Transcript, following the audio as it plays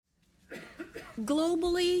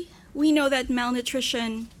Globally, we know that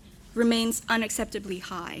malnutrition remains unacceptably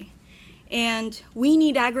high, and we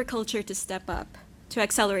need agriculture to step up to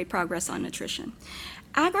accelerate progress on nutrition.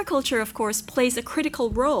 Agriculture, of course, plays a critical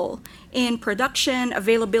role in production,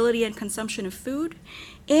 availability, and consumption of food,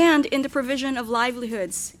 and in the provision of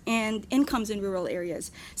livelihoods and incomes in rural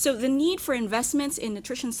areas. So the need for investments in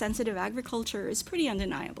nutrition-sensitive agriculture is pretty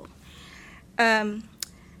undeniable.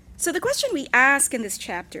 So the question we ask in this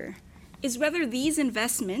chapter is whether these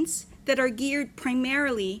investments that are geared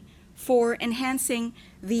primarily for enhancing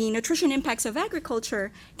the nutrition impacts of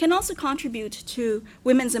agriculture can also contribute to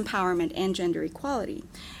women's empowerment and gender equality.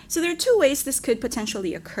 So there are two ways this could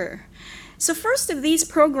potentially occur. So first, if these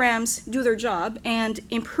programs do their job and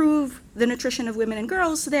improve the nutrition of women and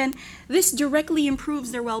girls, then this directly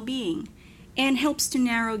improves their well-being and helps to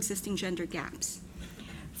narrow existing gender gaps.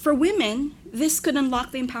 For women, this could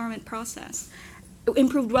unlock the empowerment process.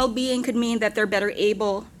 Improved well-being could mean that they're better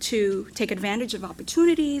able to take advantage of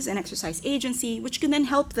opportunities and exercise agency, which can then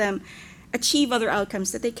help them achieve other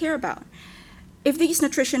outcomes that they care about. If these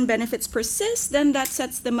nutrition benefits persist, then that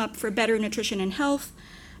sets them up for better nutrition and health,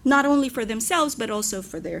 not only for themselves, but also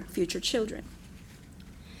for their future children.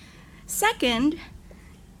 Second,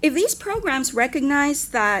 if these programs recognize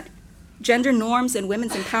that gender norms and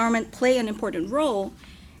women's empowerment play an important role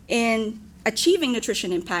in achieving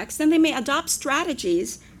nutrition impacts, then they may adopt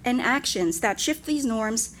strategies and actions that shift these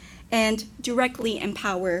norms and directly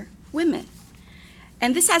empower women.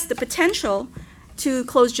 And this has the potential to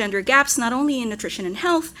close gender gaps not only in nutrition and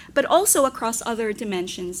health, but also across other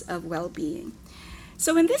dimensions of well-being.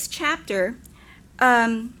 So in this chapter,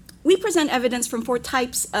 we present evidence from 4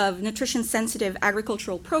 types of nutrition-sensitive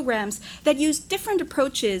agricultural programs that use different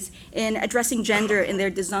approaches in addressing gender in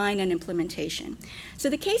their design and implementation. So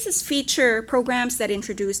the cases feature programs that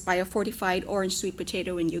introduce biofortified orange sweet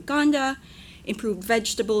potato in Uganda, improved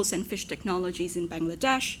vegetables and fish technologies in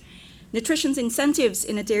Bangladesh, nutrition incentives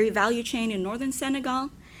in a dairy value chain in northern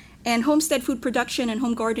Senegal, and homestead food production and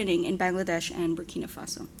home gardening in Bangladesh and Burkina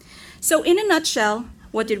Faso. So in a nutshell,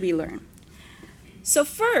 what did we learn? So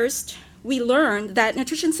first, we learned that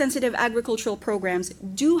nutrition-sensitive agricultural programs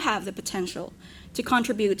do have the potential to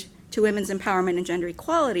contribute to women's empowerment and gender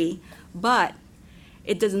equality, but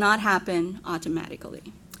it does not happen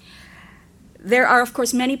automatically. There are, of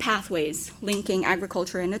course, many pathways linking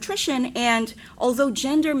agriculture and nutrition, and although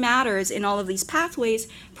gender matters in all of these pathways,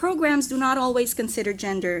 programs do not always consider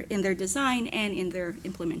gender in their design and in their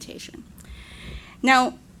implementation.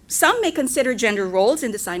 Now, some may consider gender roles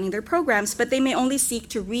in designing their programs, but they may only seek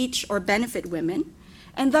to reach or benefit women,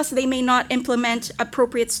 and thus they may not implement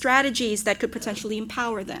appropriate strategies that could potentially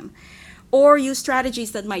empower them, or use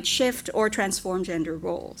strategies that might shift or transform gender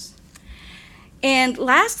roles. And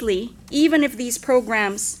lastly, even if these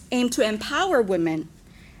programs aim to empower women,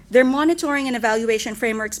 their monitoring and evaluation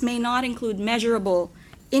frameworks may not include measurable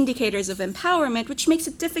indicators of empowerment, which makes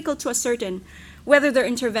it difficult to ascertain whether their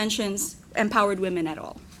interventions empowered women at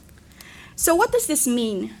all. So what does this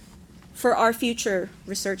mean for our future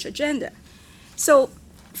research agenda? So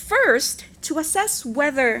first, to assess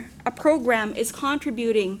whether a program is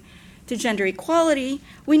contributing to gender equality,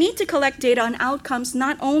 we need to collect data on outcomes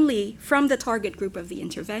not only from the target group of the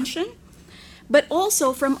intervention, but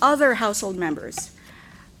also from other household members,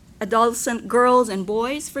 adolescent girls and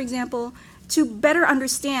boys, for example, to better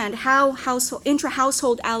understand how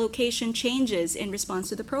intra-household allocation changes in response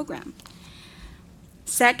to the program.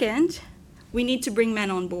 Second, we need to bring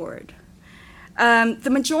men on board. The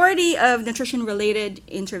majority of nutrition-related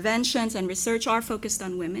interventions and research are focused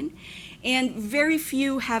on women, and very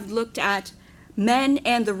few have looked at men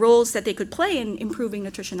and the roles that they could play in improving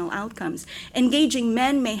nutritional outcomes. Engaging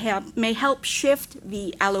men may help shift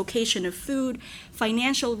the allocation of food,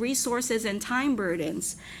 financial resources, and time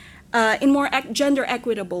burdens in more gender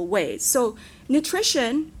equitable ways. So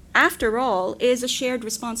nutrition, after all, is a shared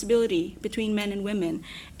responsibility between men and women,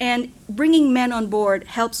 and bringing men on board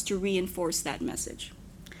helps to reinforce that message.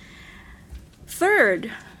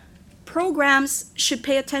 Third, programs should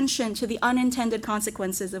pay attention to the unintended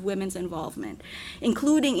consequences of women's involvement,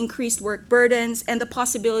 including increased work burdens and the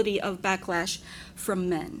possibility of backlash from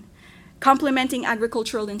men. Complementing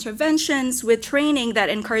agricultural interventions with training that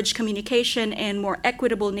encourage communication and more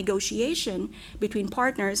equitable negotiation between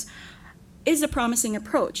partners is a promising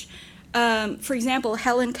approach. For example,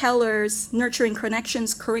 Helen Keller's Nurturing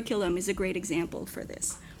Connections curriculum is a great example for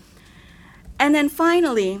this. And then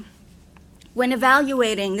finally, When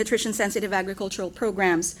evaluating nutrition-sensitive agricultural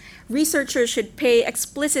programs, researchers should pay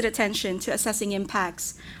explicit attention to assessing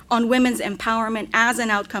impacts on women's empowerment as an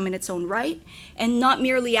outcome in its own right, and not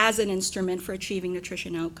merely as an instrument for achieving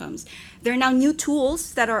nutrition outcomes. There are now new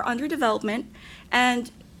tools that are under development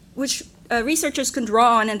and which researchers can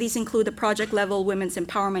draw on, and these include the project-level Women's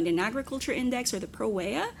Empowerment in Agriculture Index, or the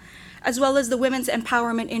PROWEA, as well as the Women's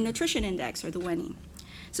Empowerment in Nutrition Index, or the WENI.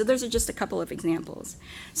 So those are just a couple of examples.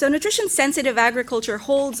 So nutrition-sensitive agriculture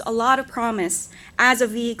holds a lot of promise as a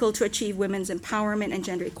vehicle to achieve women's empowerment and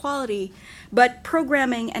gender equality, but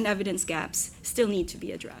programming and evidence gaps still need to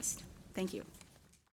be addressed. Thank you.